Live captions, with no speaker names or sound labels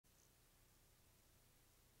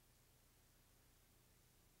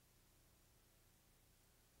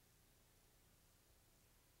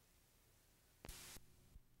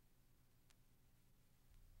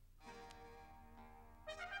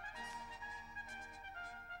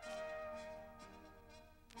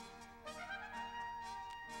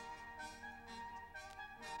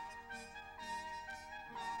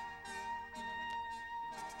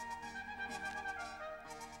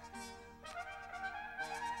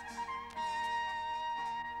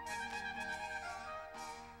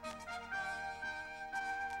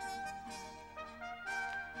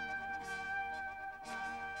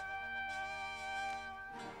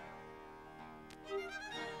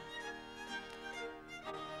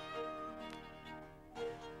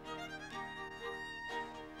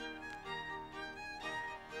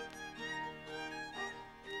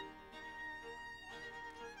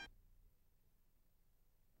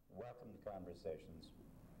Conversations.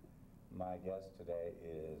 My guest today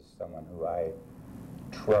is someone who I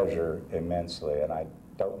treasure immensely, and I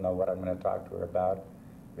don't know what I'm going to talk to her about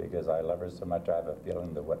because I love her so much I have a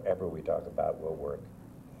feeling that whatever we talk about will work.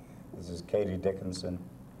 This is Katie Dickinson.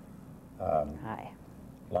 Hi.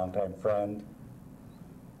 Longtime friend.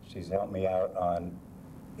 She's helped me out on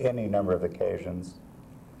any number of occasions.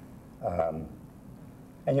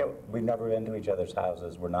 And yet, we've never been to each other's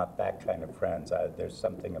houses. We're not that kind of friends. There's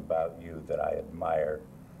something about you that I admire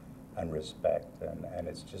and respect, and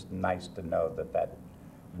it's just nice to know that that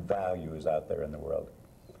value is out there in the world.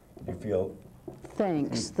 You feel...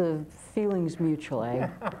 Thanks. The feeling's mutual, eh?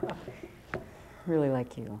 Really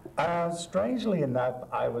like you. Strangely enough,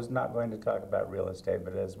 I was not going to talk about real estate,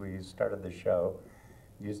 but as we started the show,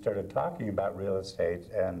 you started talking about real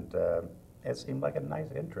estate, and it seemed like a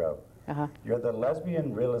nice intro. Uh-huh. You're the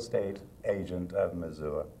lesbian real estate agent of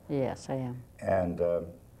Missoula. Yes, I am. And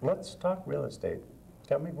let's talk real estate.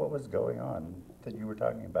 Tell me what was going on that you were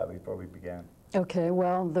talking about before we began. Okay,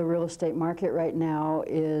 well, the real estate market right now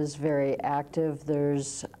is very active.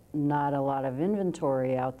 There's not a lot of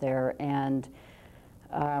inventory out there, and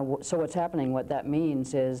so what's happening, what that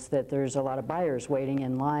means is that there's a lot of buyers waiting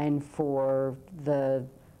in line for the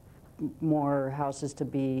more houses to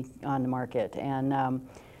be on the market. And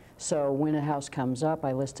so when a house comes up,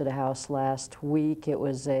 I listed a house last week. It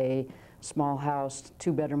was a small house,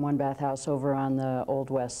 2-bedroom, 1-bath house over on the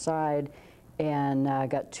Old West Side, and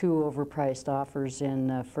got 2 overpriced offers in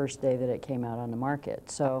the first day that it came out on the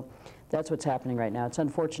market. So that's what's happening right now. It's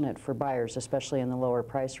unfortunate for buyers, especially in the lower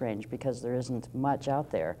price range, because there isn't much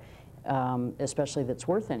out there, especially that's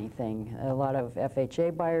worth anything. A lot of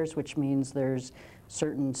FHA buyers, which means there's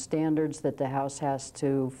certain standards that the house has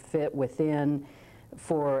to fit within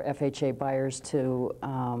for FHA buyers to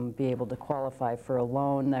be able to qualify for a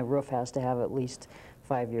loan. The roof has to have at least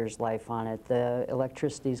 5 years life on it. The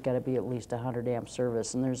electricity's got to be at least 100 amp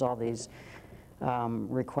service, and there's all these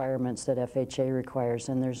requirements that FHA requires,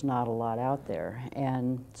 and there's not a lot out there.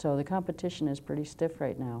 And so the competition is pretty stiff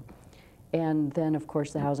right now. And then, of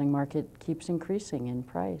course, the housing market keeps increasing in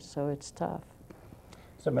price, so it's tough.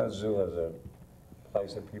 So Missoula is a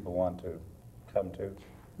place that people want to come to?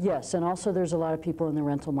 Yes, and also there's a lot of people in the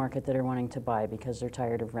rental market that are wanting to buy because they're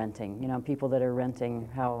tired of renting. You know, people that are renting,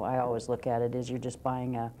 how I always look at it is you're just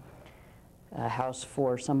buying a house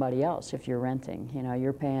for somebody else if you're renting. You know,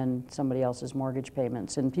 you're paying somebody else's mortgage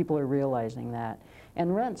payments, and people are realizing that.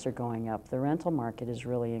 And rents are going up. The rental market is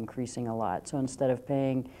really increasing a lot. So instead of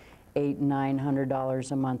paying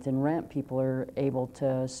 $800–900 a month in rent, people are able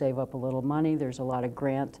to save up a little money. There's a lot of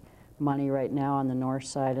grant money right now on the north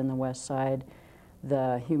side and the west side.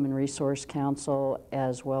 The Human Resource Council,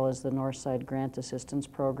 as well as the Northside Grant Assistance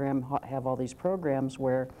Program, have all these programs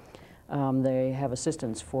where they have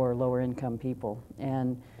assistance for lower income people.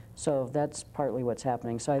 And so that's partly what's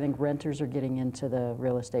happening. So I think renters are getting into the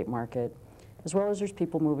real estate market, as well as there's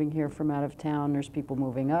people moving here from out of town. There's people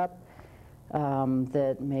moving up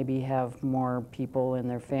that maybe have more people in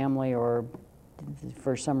their family, or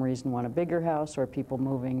for some reason want a bigger house, or people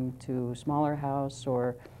moving to a smaller house,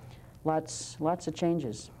 or lots of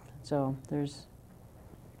changes. So there's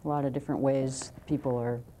a lot of different ways people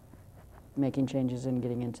are making changes and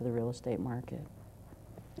getting into the real estate market.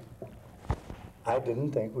 I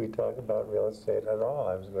didn't think we'd talk about real estate at all.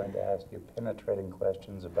 I was going to ask you penetrating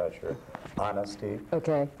questions about your honesty.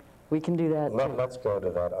 Okay, we can do that too. Let's go to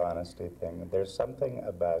that honesty thing. There's something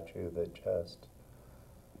about you that just,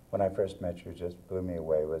 when I first met you, just blew me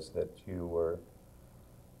away, was that you were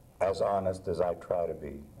as honest as I try to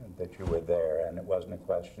be, and that you were there, and it wasn't a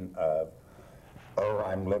question of, oh,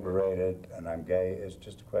 I'm liberated and I'm gay. It's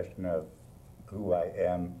just a question of who I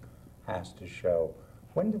am has to show.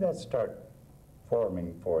 When did that start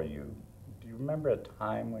forming for you? Do you remember a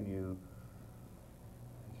time when you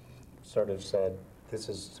sort of said, this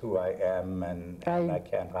is who I am and I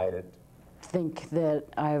can't hide it? I think that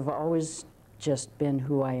I've always just been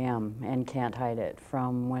who I am and can't hide it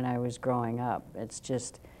from when I was growing up. It's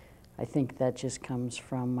just, I think that just comes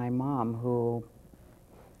from my mom, who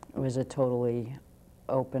was a totally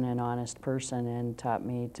open and honest person and taught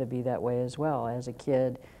me to be that way as well, as a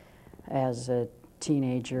kid, as a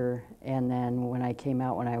teenager, and then when I came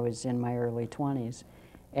out when I was in my early 20s.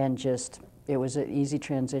 And just, it was an easy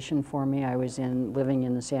transition for me. I was living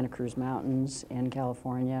in the Santa Cruz Mountains in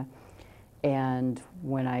California, and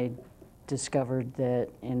when I discovered that,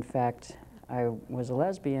 in fact, I was a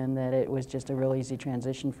lesbian, that it was just a real easy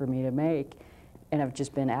transition for me to make. And I've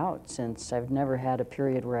just been out since. I've never had a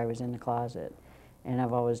period where I was in the closet. And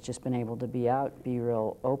I've always just been able to be out, be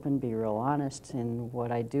real open, be real honest in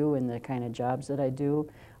what I do and the kind of jobs that I do.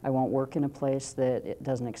 I won't work in a place that it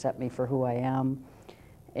doesn't accept me for who I am.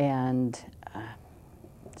 And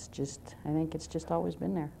it's just, I think it's just always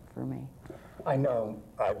been there for me. I know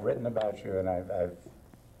I've written about you and I've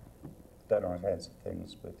done all kinds of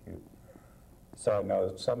things with you. So I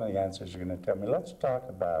know some of the answers you're going to tell me. Let's talk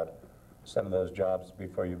about some of those jobs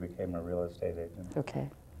before you became a real estate agent. Okay.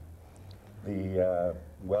 The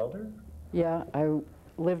welder? Yeah, I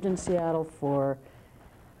lived in Seattle for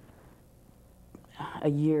a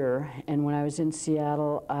year, and when I was in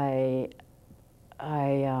Seattle, I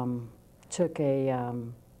took a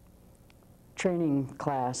training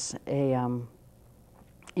class in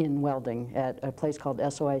welding at a place called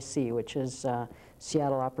SOIC, which is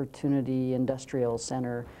Seattle Opportunity Industrial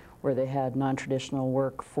Center, where they had non-traditional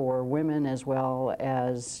work for women as well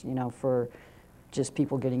as, you know, for just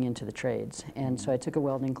people getting into the trades. And so I took a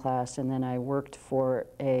welding class, and then I worked for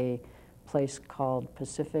a place called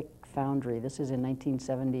Pacific Foundry. This is in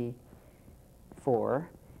 1974,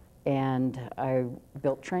 and I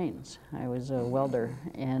built trains. I was a welder,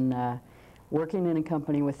 and working in a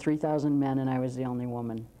company with 3,000 men, and I was the only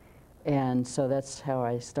woman. And so that's how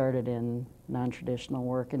I started in non-traditional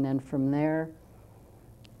work. And then from there,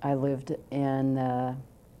 I lived in, I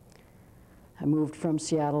moved from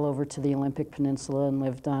Seattle over to the Olympic Peninsula and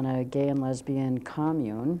lived on a gay and lesbian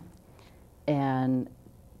commune, and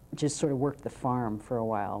just sort of worked the farm for a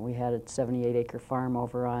while. We had a 78-acre farm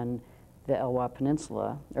over on the Elwha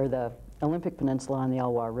Peninsula, or the Olympic Peninsula on the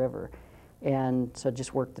Elwha River. And so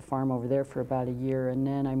just worked the farm over there for about a year, and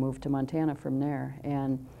then I moved to Montana from there.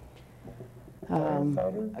 And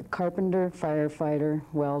a carpenter, firefighter,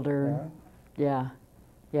 welder. Yeah.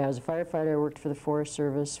 Yeah, I was a firefighter. I worked for the Forest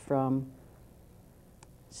Service from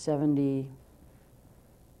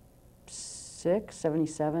 76,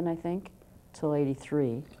 77, I think, till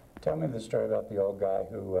 83. Tell me the story about the old guy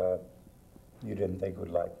who you didn't think would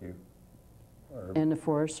like you. In the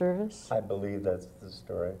Forest Service? I believe that's the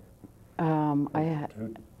story. Who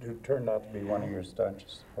turned out to be one of your staunch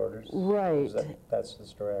supporters? Right. That's the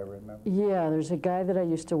story I remember. Yeah, there's a guy that I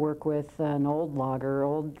used to work with, an old logger,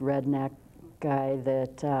 old redneck guy,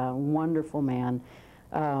 that wonderful man,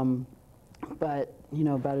 but you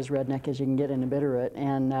know, about as redneck as you can get in a Bitterroot.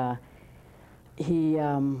 And he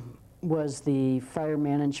was the fire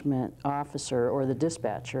management officer, or the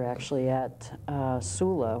dispatcher actually, at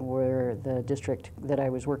Sula, where the district that I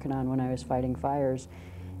was working on when I was fighting fires.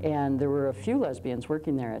 And there were a few lesbians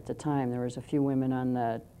working there at the time. There was a few women on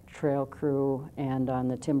the trail crew and on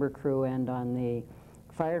the timber crew and on the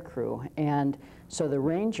fire crew. And so the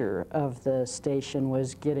ranger of the station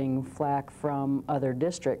was getting flack from other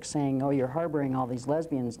districts saying, oh, you're harboring all these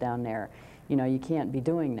lesbians down there. You know, you can't be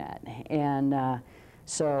doing that. And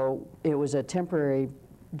so it was a temporary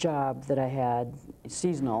job that I had,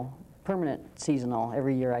 seasonal, permanent seasonal.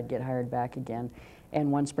 Every year I'd get hired back again. And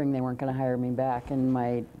one spring they weren't going to hire me back, and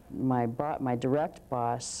my direct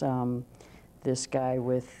boss, this guy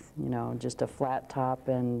with, you know, just a flat top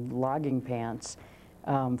and logging pants,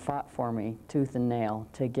 fought for me tooth and nail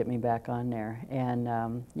to get me back on there,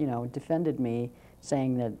 and you know, defended me,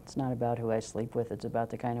 saying that it's not about who I sleep with, it's about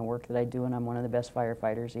the kind of work that I do, and I'm one of the best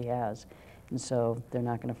firefighters he has, and so they're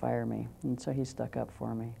not going to fire me. And so he stuck up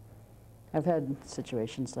for me. I've had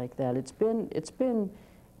situations like that. It's been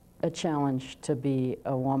a challenge to be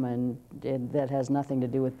a woman that has nothing to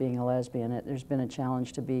do with being a lesbian. There's been a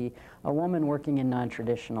challenge to be a woman working in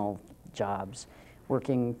non-traditional jobs,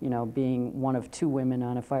 working, you know, being one of two women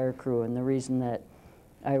on a fire crew. And the reason that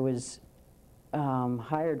I was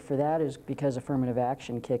hired for that is because affirmative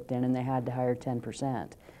action kicked in and they had to hire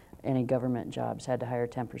 10%. Any government jobs had to hire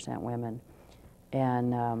 10% women.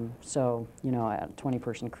 And so, you know, a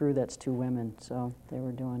 20-person crew, that's two women, so they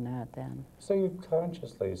were doing that then. So you've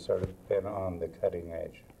consciously sort of been on the cutting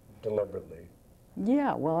edge, deliberately.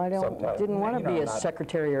 Yeah, well, I didn't want to be a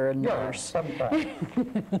secretary or a nurse. Yeah, sometimes.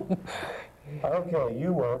 Okay,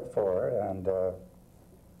 you work for, and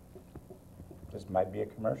this might be a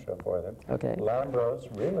commercial for them. Okay. Lambros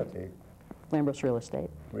Realty. Lambros Real Estate.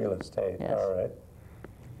 Real estate, Yes. all right.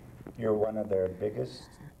 You're one of their biggest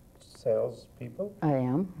salespeople? I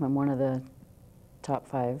am. I'm one of the top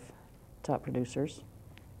 5 top producers.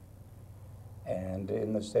 And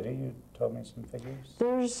in the city, you told me some figures?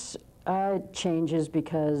 There's changes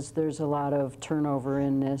because there's a lot of turnover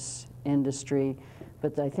in this industry,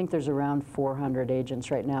 but I think there's around 400 agents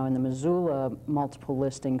right now in the Missoula Multiple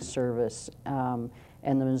Listing Service and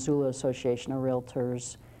the Missoula Association of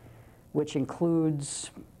Realtors, which includes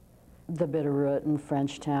the Bitterroot and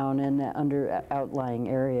Frenchtown and the outlying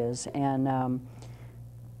areas. And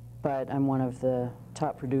but I'm one of the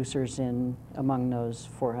top producers among those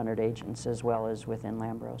 400 agents, as well as within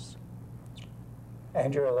Lambros.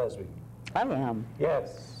 And you're a lesbian. I am.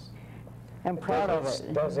 Yes. I'm proud of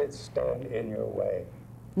it. Does it stand in your way?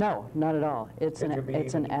 No, not at all. It's an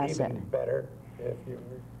asset. Even better if you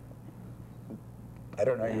were, I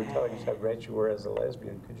don't know, you were telling us how great you were as a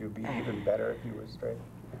lesbian. Could you be even better if you were straight?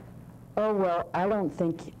 Oh, well, I don't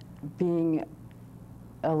think being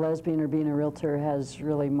a lesbian or being a realtor has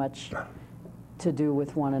really much to do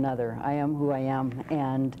with one another. I am who I am,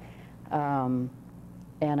 and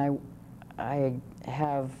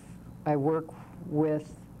I work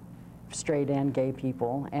with straight and gay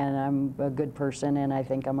people, and I'm a good person, and I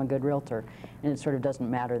think I'm a good realtor. And it sort of doesn't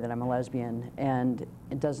matter that I'm a lesbian, and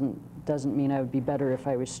it doesn't mean I would be better if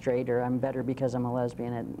I was straight, or I'm better because I'm a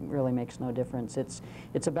lesbian. It really makes no difference.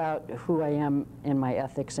 It's about who I am in my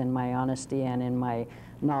ethics and my honesty and in my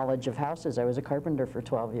knowledge of houses. I was a carpenter for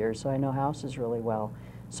 12 years, so I know houses really well.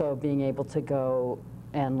 So being able to go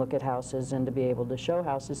and look at houses and to be able to show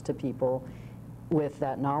houses to people with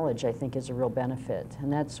that knowledge, I think, is a real benefit.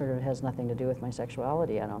 And that sort of has nothing to do with my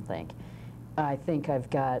sexuality, I don't think. I think I've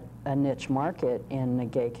got a niche market in the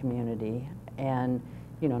gay community, and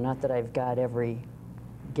not that I've got every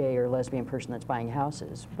gay or lesbian person that's buying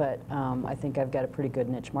houses, but I think I've got a pretty good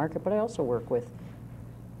niche market. But I also work with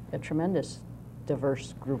a tremendous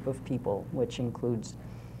diverse group of people, which includes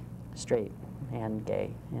straight and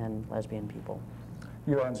gay and lesbian people.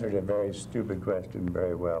 You answered a very stupid question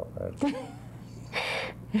very well.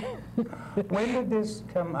 When did this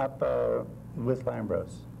come up with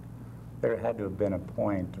Lambros? There had to have been a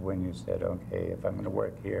point when you said, okay, if I'm going to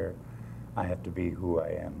work here, I have to be who I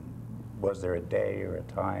am. Was there a day or a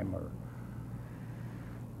time? Or?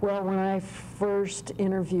 Well, when I first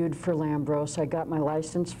interviewed for Lambros, I got my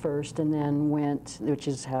license first and then went, which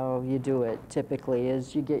is how you do it typically,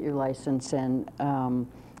 is you get your license and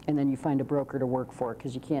then you find a broker to work for,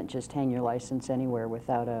 because you can't just hang your license anywhere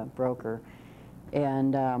without a broker.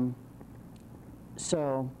 And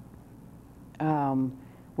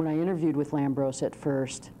when I interviewed with Lambros at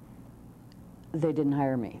first, they didn't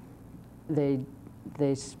hire me. They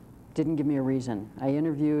didn't give me a reason. I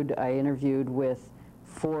interviewed with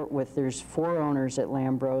there's 4 owners at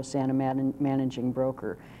Lambros and a managing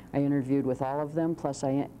broker. I interviewed with all of them, plus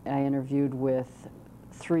I interviewed with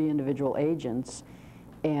 3 individual agents,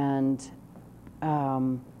 and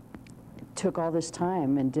took all this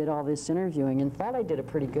time and did all this interviewing and thought I did a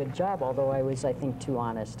pretty good job, although I was, I think, too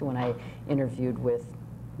honest when I interviewed with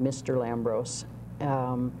Mr. Lambros.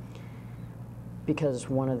 Because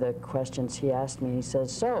one of the questions he asked me, he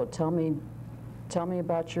says, so tell me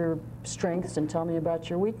about your strengths and tell me about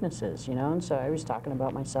your weaknesses, and so I was talking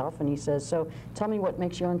about myself, and he says, so tell me what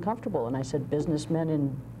makes you uncomfortable. And I said,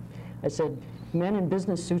 men in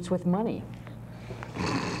business suits with money.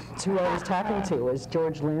 That's who I was talking to, was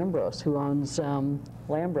George Lambros, who owns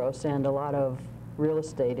Lambros and a lot of real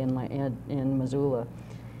estate in Missoula.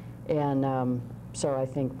 And so I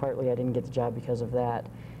think partly I didn't get the job because of that.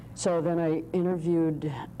 So then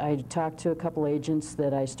I talked to a couple agents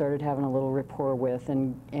that I started having a little rapport with,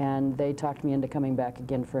 and they talked me into coming back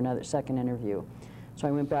again for another second interview. So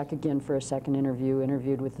I went back again for a second interview,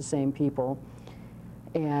 interviewed with the same people,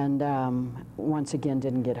 and once again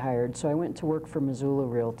didn't get hired. So I went to work for Missoula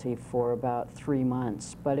Realty for about 3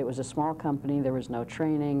 months, but it was a small company, there was no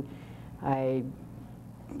training. I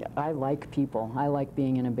like people. I like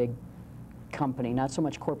being in a big company, not so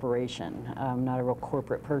much corporation. I'm not a real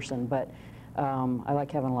corporate person, but I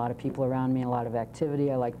like having a lot of people around me, a lot of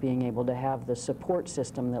activity. I like being able to have the support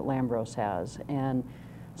system that Lambros has. And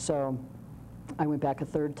so I went back a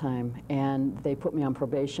 3rd time, and they put me on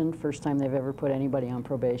probation. First time they've ever put anybody on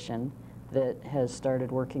probation that has started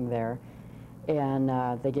working there. And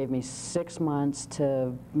they gave me 6 months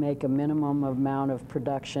to make a minimum amount of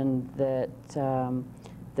production that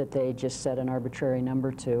they just set an arbitrary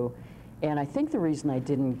number to. And I think the reason I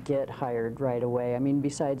didn't get hired right away, I mean,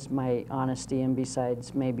 besides my honesty and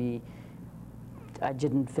besides maybe I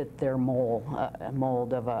didn't fit their mold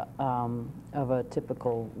of a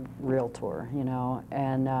typical realtor,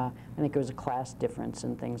 and I think it was a class difference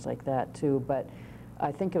and things like that too. But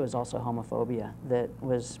I think it was also homophobia that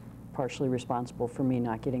was partially responsible for me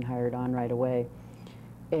not getting hired on right away.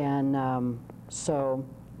 And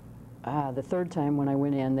the 3rd time when I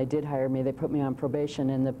went in, they did hire me. They put me on probation.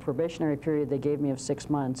 In the probationary period they gave me of 6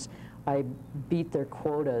 months, I beat their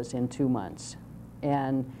quotas in 2 months.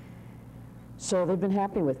 And so they've been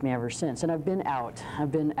happy with me ever since. And I've been out.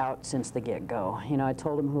 I've been out since the get-go. I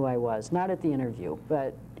told them who I was. Not at the interview,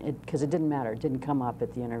 but because it didn't matter. It didn't come up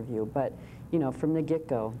at the interview. But, from the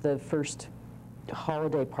get-go, the first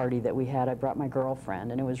holiday party that we had, I brought my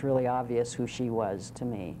girlfriend, and it was really obvious who she was to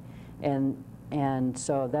me. And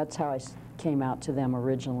so that's how I came out to them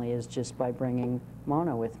originally, is just by bringing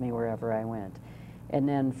Mona with me wherever I went. And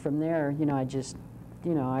then from there, you know,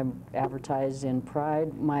 I advertised in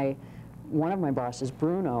Pride. One of my bosses,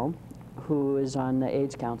 Bruno, who is on the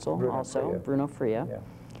AIDS Council Bruno Freya.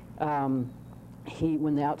 Yeah.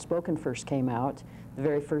 When the Outspoken first came out, the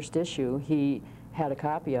very first issue, he had a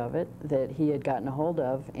copy of it that he had gotten a hold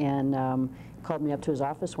of, and called me up to his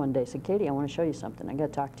office one day, said, "Katie, I want to show you something. I got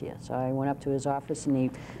to talk to you." So I went up to his office, and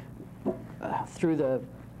he threw the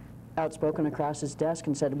Outspoken across his desk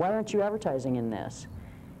and said, "Why aren't you advertising in this?"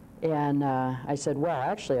 And I said, "Well,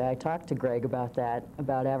 actually, I talked to Greg about that,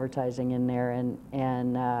 about advertising in there,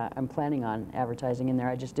 and I'm planning on advertising in there.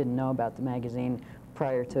 I just didn't know about the magazine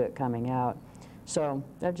prior to it coming out." So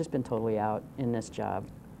I've just been totally out in this job.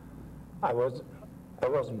 I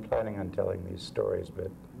wasn't planning on telling these stories,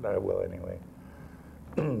 but I will anyway.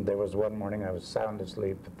 There was one morning I was sound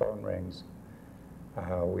asleep, the phone rings.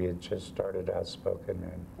 We had just started Outspoken,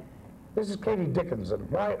 and "This is Katie Dickinson.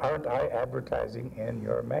 Why aren't I advertising in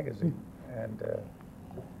your magazine?" And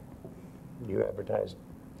you advertised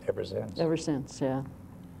ever since. Ever since, yeah.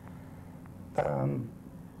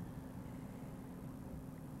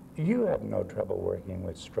 You have no trouble working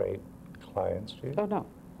with straight clients, do you? Oh, no.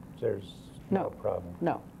 There's no problem.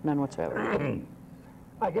 No, none whatsoever.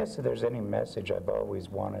 I guess if there's any message I've always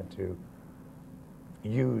wanted to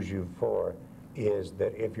use you for, is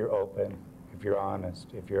that if you're open, if you're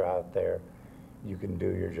honest, if you're out there, you can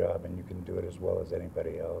do your job, and you can do it as well as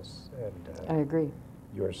anybody else. And I agree.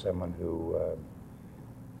 you're someone who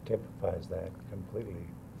typifies that completely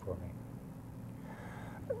for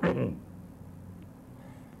me.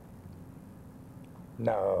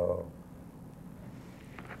 No.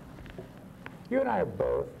 You and I are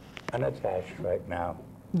both unattached right now.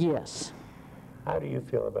 Yes. How do you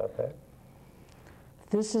feel about that?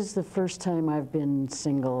 This is the first time I've been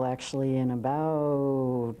single, actually, in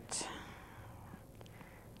about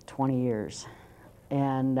 20 years.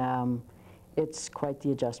 And it's quite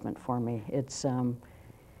the adjustment for me.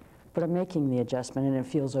 But I'm making the adjustment, and it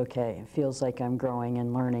feels okay. It feels like I'm growing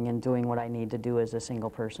and learning and doing what I need to do as a single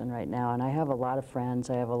person right now. And I have a lot of friends.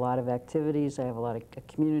 I have a lot of activities. I have a lot of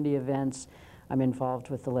community events. I'm involved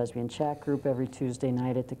with the lesbian chat group every Tuesday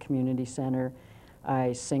night at the community center.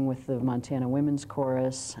 I sing with the Montana Women's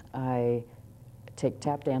Chorus. I take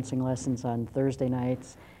tap dancing lessons on Thursday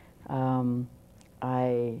nights.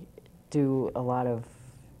 I do a lot of,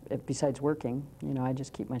 besides working, you know, I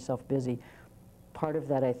just keep myself busy. Part of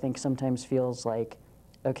that, I think, sometimes feels like,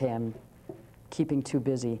 okay, I'm keeping too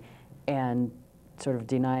busy and sort of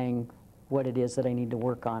denying what it is that I need to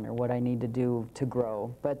work on or what I need to do to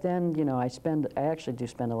grow. But then, you know, I actually do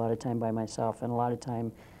spend a lot of time by myself, and a lot of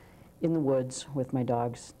time in the woods with my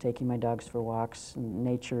dogs, taking my dogs for walks.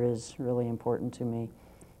 Nature is really important to me.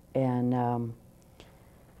 And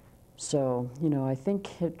so, you know, I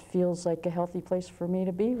think it feels like a healthy place for me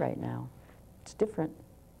to be right now. It's different.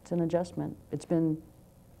 It's an adjustment. It's been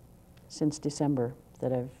since December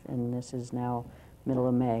that and this is now middle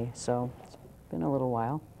of May, so it's been a little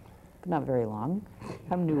while, but not very long.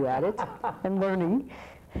 I'm new at it. I'm learning.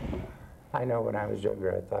 I know when I was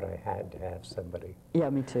younger, I thought I had to have somebody. Yeah,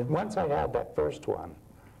 me too. Once I had that first one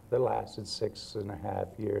that lasted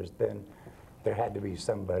 6.5 years, then there had to be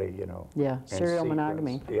somebody, you know. Yeah, in serial sequence.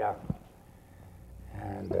 monogamy. Yeah.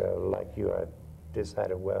 And like you, I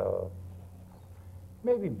decided, well,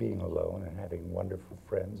 maybe being alone and having wonderful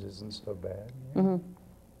friends isn't so bad. Yeah.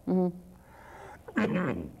 Mm-hmm.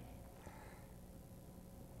 Mm-hmm.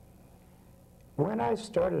 When I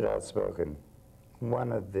started Outspoken,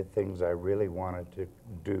 one of the things I really wanted to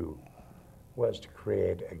do was to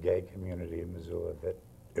create a gay community in Missoula that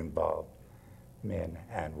involved men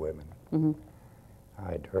and women. Mm-hmm.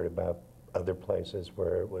 I'd heard about other places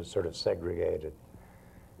where it was sort of segregated,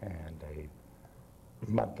 and a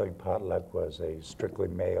monthly potluck was a strictly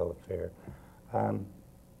male affair.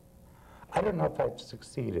 I don't know if I've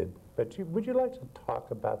succeeded, but would you like to talk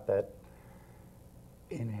about that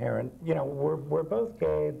inherent, you know, we're both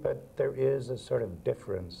gay, but there is a sort of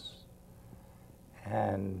difference.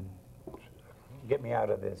 And get me out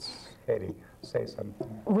of this, Katie, say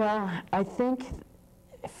something. Well, I think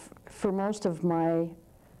for most of my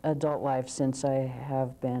adult life, since I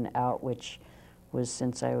have been out, which was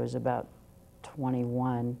since I was about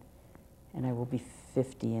 21, and I will be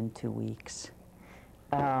 50 in 2 weeks.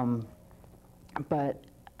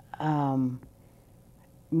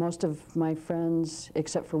 Most of my friends,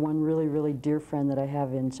 except for one really, really dear friend that I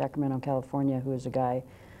have in Sacramento, California, who is a guy,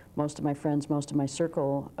 most of my friends, most of my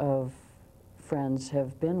circle of friends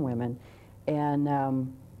have been women. And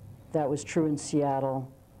that was true in Seattle.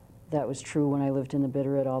 That was true when I lived in the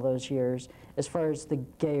Bitterroot all those years. As far as the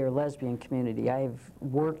gay or lesbian community, I've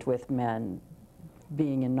worked with men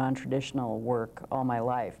being in non-traditional work all my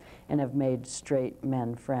life and have made straight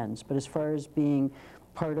men friends. But as far as being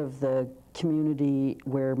part of the community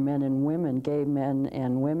where men and women, gay men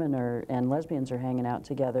and women and lesbians are hanging out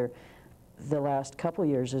together, the last couple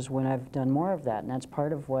years is when I've done more of that, and that's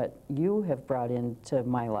part of what you have brought into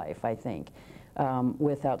my life, I think.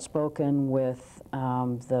 With Outspoken, with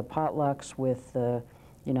the potlucks, with the,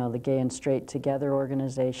 the Gay and Straight Together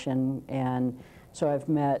organization, and so I've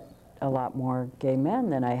met a lot more gay men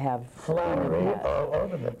than I have. Flattery all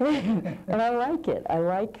over them. And I like it. I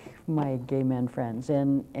like my gay men friends,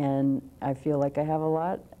 and I feel like I have a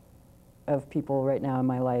lot of people right now in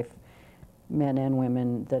my life, men and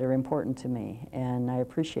women, that are important to me, and I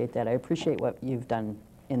appreciate that. I appreciate what you've done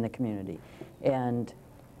in the community, and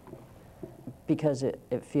because it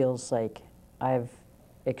feels like I've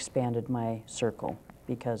expanded my circle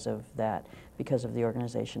because of that, because of the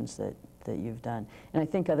organizations that you've done. And I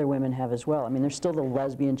think other women have as well. I mean, there's still the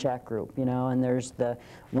lesbian chat group, and there's the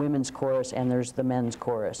women's chorus, and there's the men's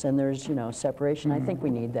chorus, and there's, separation. I think we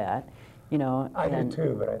need that, I do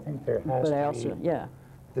too, but I think there has to be yeah.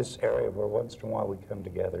 this area where once in a while we come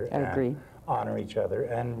together I agree. honor each other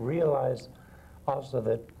and realize also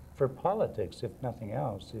that for politics, if nothing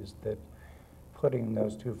else, is that putting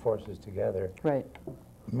those two forces together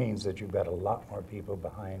means that you've got a lot more people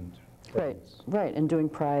behind things. Right, and doing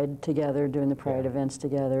Pride together, doing the Pride events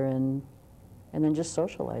together, and then just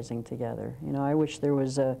socializing together. I wish there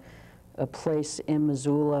was a place in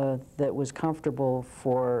Missoula that was comfortable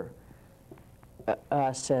for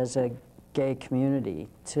us as a gay community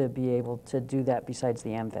to be able to do that besides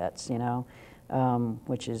the AMVETS,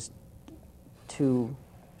 which is too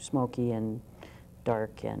smoky and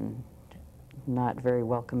dark and not very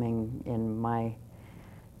welcoming in my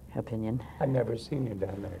opinion. I've never seen you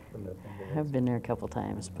down there. From the I've been there a couple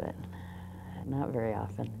times, but not very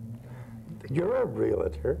often. You're a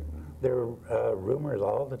realtor. There are rumors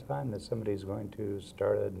all the time that somebody's going to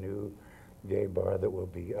start a new gay bar that will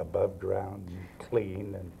be above ground and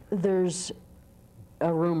clean. And there's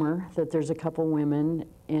a rumor that there's a couple women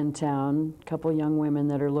in town, a couple young women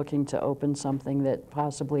that are looking to open something that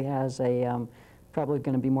possibly has a, probably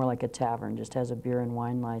going to be more like a tavern, just has a beer and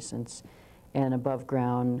wine license, and above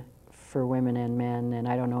ground for women and men, and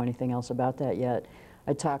I don't know anything else about that yet.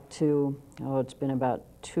 I talked to, it's been about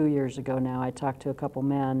 2 years ago now, I talked to a couple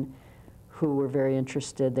men who were very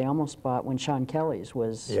interested. They almost bought, when Sean Kelly's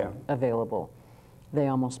was available, they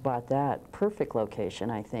almost bought that. Perfect location,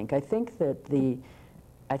 I think. I think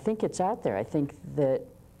it's out there. I think that,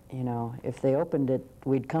 if they opened it,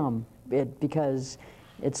 we'd come. Because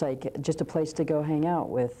it's like just a place to go hang out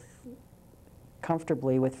with,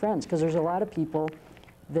 comfortably with friends. Because there's a lot of people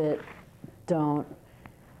that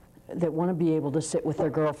want to be able to sit with their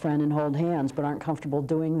girlfriend and hold hands, but aren't comfortable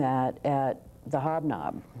doing that at the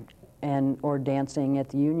Hobnob, or dancing at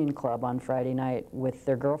the Union Club on Friday night with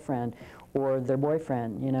their girlfriend or their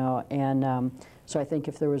boyfriend, And so I think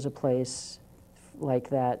if there was a place like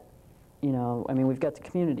that, I mean, we've got the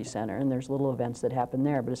community center, and there's little events that happen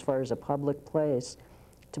there, but as far as a public place,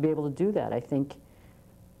 to be able to do that, I think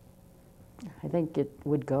it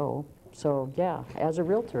would go. So yeah, as a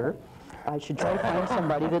realtor, I should try to find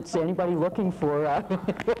somebody that's anybody looking for.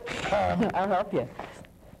 I'll help you.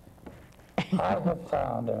 I have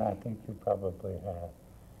found, and I think you probably have,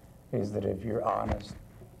 is that if you're honest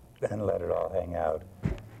and let it all hang out,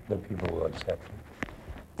 the people will accept you.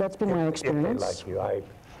 That's been my experience. If they like you.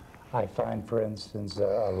 I find, for instance,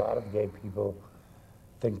 a lot of gay people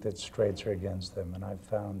think that straights are against them, and I've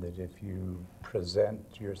found that if you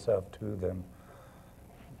present yourself to them,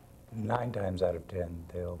 9 times out of 10,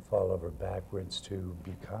 they'll fall over backwards to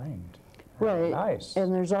be kind. Right. Nice.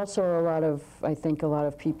 And there's also I think a lot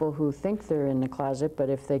of people who think they're in the closet, but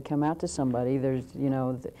if they come out to somebody, there's,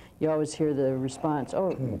 you always hear the response,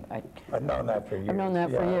 I've known that for years. I've known that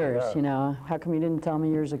for years, how come you didn't tell me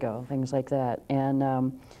years ago, things like that. And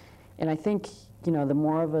I think, the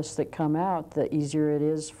more of us that come out, the easier it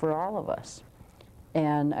is for all of us.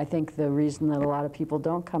 And I think the reason that a lot of people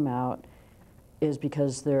don't come out is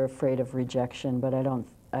because they're afraid of rejection, but I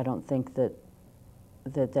don't think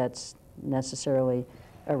that's necessarily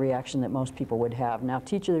a reaction that most people would have. Now,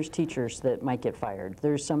 there's teachers that might get fired.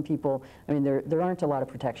 There's some people, I mean, there aren't a lot of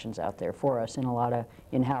protections out there for us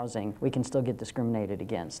in housing. We can still get discriminated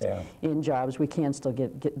against. Yeah. In jobs, we can still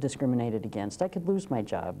get discriminated against. I could lose my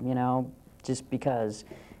job, just because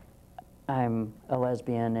I'm a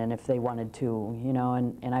lesbian, and if they wanted to, you know,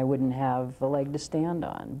 and I wouldn't have a leg to stand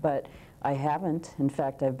on. But I haven't. In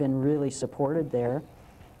fact, I've been really supported there,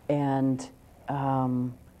 and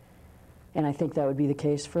I think that would be the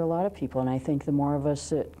case for a lot of people. And I think the more of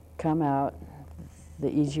us that come out, the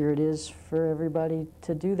easier it is for everybody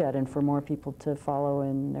to do that, and for more people to follow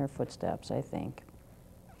in their footsteps, I think.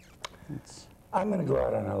 I'm going to go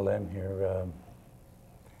out on a limb here.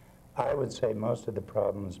 I would say most of the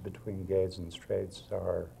problems between gays and straights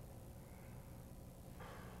are,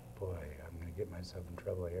 boy, I'm going to get myself in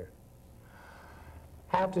trouble here,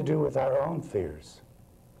 have to do with our own fears.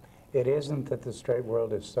 It isn't that the straight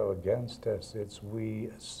world is so against us, it's we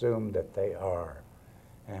assume that they are,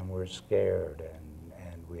 and we're scared,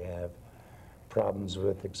 and we have problems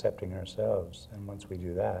with accepting ourselves. And once we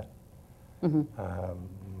do that,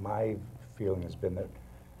 my feeling has been that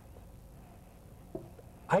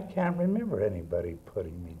I can't remember anybody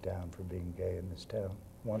putting me down for being gay in this town.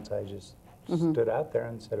 Once I just stood out there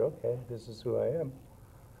and said, okay, this is who I am.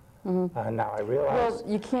 Now I realize, well,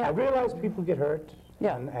 you can't. I realize people get hurt,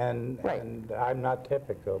 Yeah. and Right. I'm not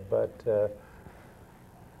typical, but the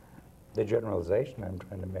generalization I'm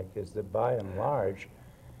trying to make is that by and large,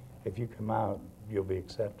 if you come out, you'll be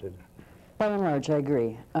accepted. By and large, I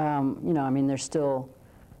agree. You know, I mean, there's still,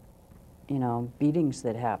 you know, beatings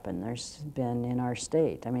that happen. There's been in our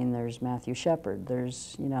state. I mean, there's Matthew Shepard.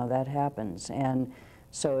 There's, you know, that happens. And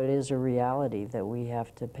so it is a reality that we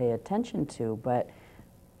have to pay attention to. But,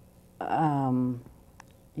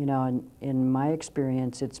 you know, in my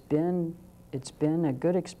experience, it's been a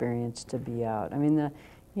good experience to be out. I mean,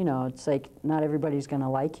 you know, it's like not everybody's going to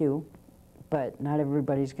like you, but not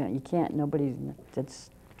everybody's going to, you can't, nobody, that's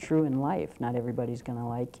true in life. Not everybody's going to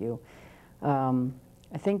like you.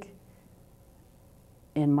 I think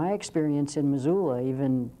in my experience in Missoula,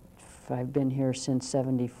 even if I've been here since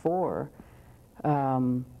 '74,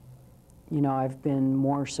 you know, I've been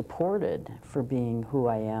more supported for being who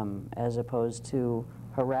I am as opposed to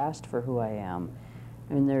harassed for who I am.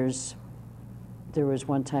 I mean, there was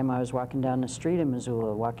one time I was walking down the street in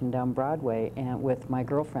Missoula, walking down Broadway, and with my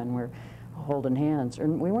girlfriend, we're holding hands. Or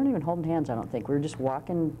we weren't even holding hands, I don't think. We were just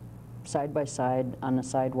walking side by side on the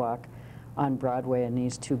sidewalk on Broadway, and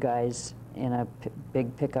these two guys in a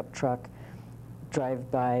big pickup truck drive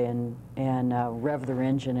by and rev their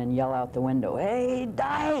engine and yell out the window, "Hey,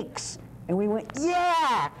 Dykes!" And we went,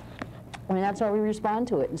 "Yeah!" I mean, that's how we respond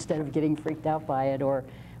to it, instead of getting freaked out by it or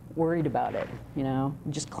worried about it, you know,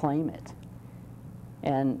 just claim it.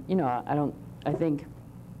 And, you know, I think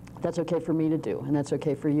that's okay for me to do, and that's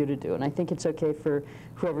okay for you to do. And I think it's okay for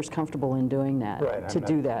whoever's comfortable in doing that, right, to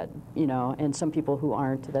do that, you know, and some people who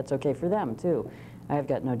aren't, that's okay for them too. I've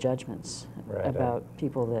got no judgments about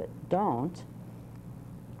people that don't.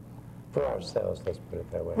 For ourselves, let's put it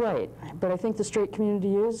that way. Right, but I think the straight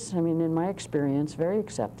community is, I mean, in my experience, very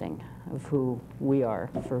accepting of who we are,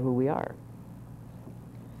 for who we are.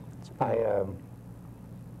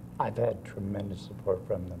 I've had tremendous support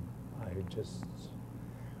from them.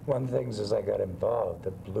 One of the things as I got involved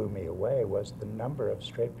that blew me away was the number of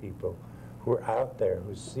straight people who are out there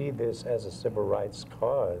who see this as a civil rights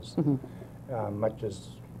cause, much as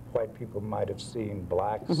white people might have seen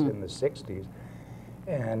blacks in the 60s.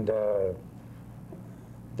 And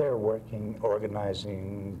they're working,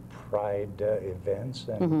 organizing pride events,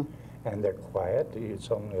 and they're quiet. It's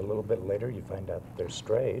only a little bit later you find out that they're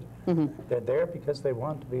straight. They're there because they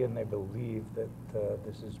want to be, and they believe that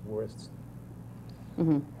this is worth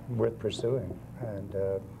pursuing. And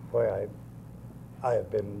boy, I have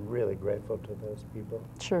been really grateful to those people.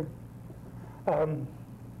 Sure.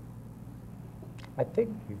 I think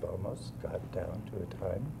we've almost got down to a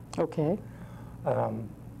time. Okay.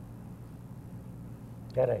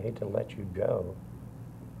 God, I hate to let you go.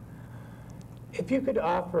 If you could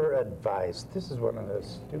offer advice, this is one of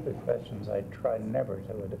those stupid questions I try never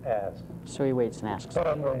to ask. So he waits and asks. But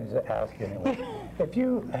I'm going to ask anyway. If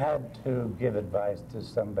you had to give advice to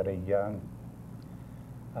somebody young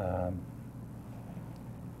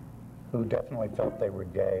who definitely felt they were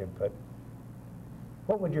gay, but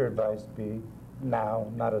what would your advice be now,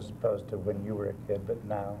 not as opposed to when you were a kid, but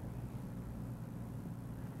now?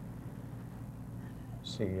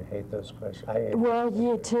 See, you hate those questions. I hate Well,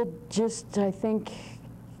 yeah, to just, I think,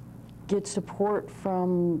 get support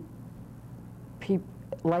from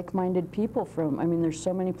like-minded people from, I mean, there's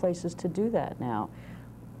so many places to do that now.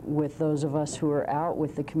 With those of us who are out,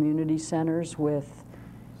 with the community centers, with,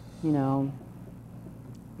 you know,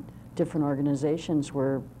 different organizations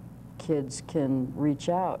where kids can reach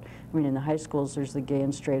out. I mean, in the high schools, there's the Gay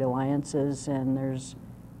and Straight Alliances, and there's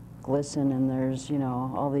GLSEN, and there's, you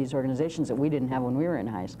know, all these organizations that we didn't have when we were in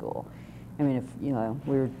high school. I mean, if, you know,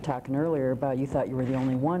 we were talking earlier about you thought you were the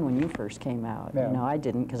only one when you first came out. Yeah. You know, I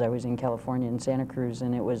didn't, because I was in California in Santa Cruz,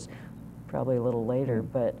 and it was probably a little later.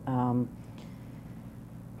 But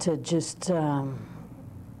to just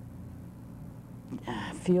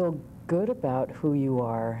feel good about who you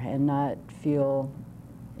are and not feel,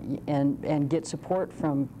 and get support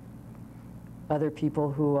from other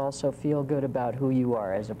people who also feel good about who you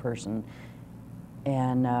are as a person.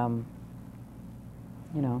 And,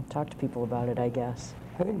 you know, talk to people about it, I guess.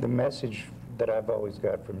 I think the message that I've always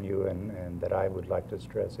got from you and that I would like to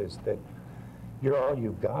stress is that you're all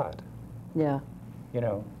you've got. Yeah. You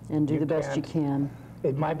know. And do the best you can.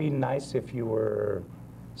 It might be nice if you were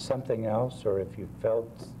something else or if you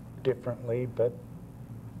felt differently, but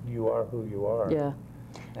you are who you are. Yeah.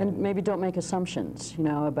 And maybe don't make assumptions, you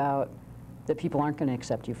know, about that people aren't going to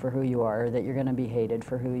accept you for who you are, or that you're going to be hated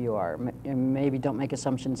for who you are. And maybe don't make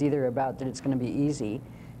assumptions either about that it's going to be easy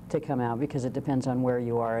to come out, because it depends on where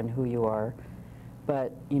you are and who you are.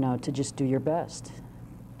 But, you know, to just do your best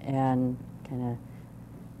and kind of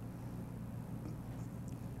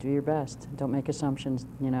do your best. Don't make assumptions,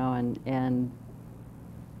 you know, and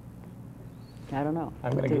I don't know.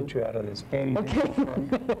 I'm going to get you out of this. Katie, Okay.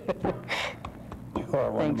 you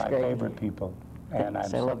are one Thanks, of my Greg. favorite people. And I'm Thanks,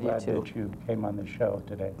 I so love you glad too. that you came on the show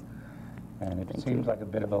today. And it Thank seems you. like a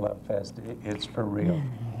bit of a love fest. It's for real.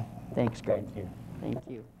 Thanks, Greg. Thank you. Thank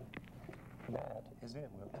you. That is it.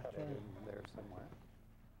 We'll cut it in there somewhere.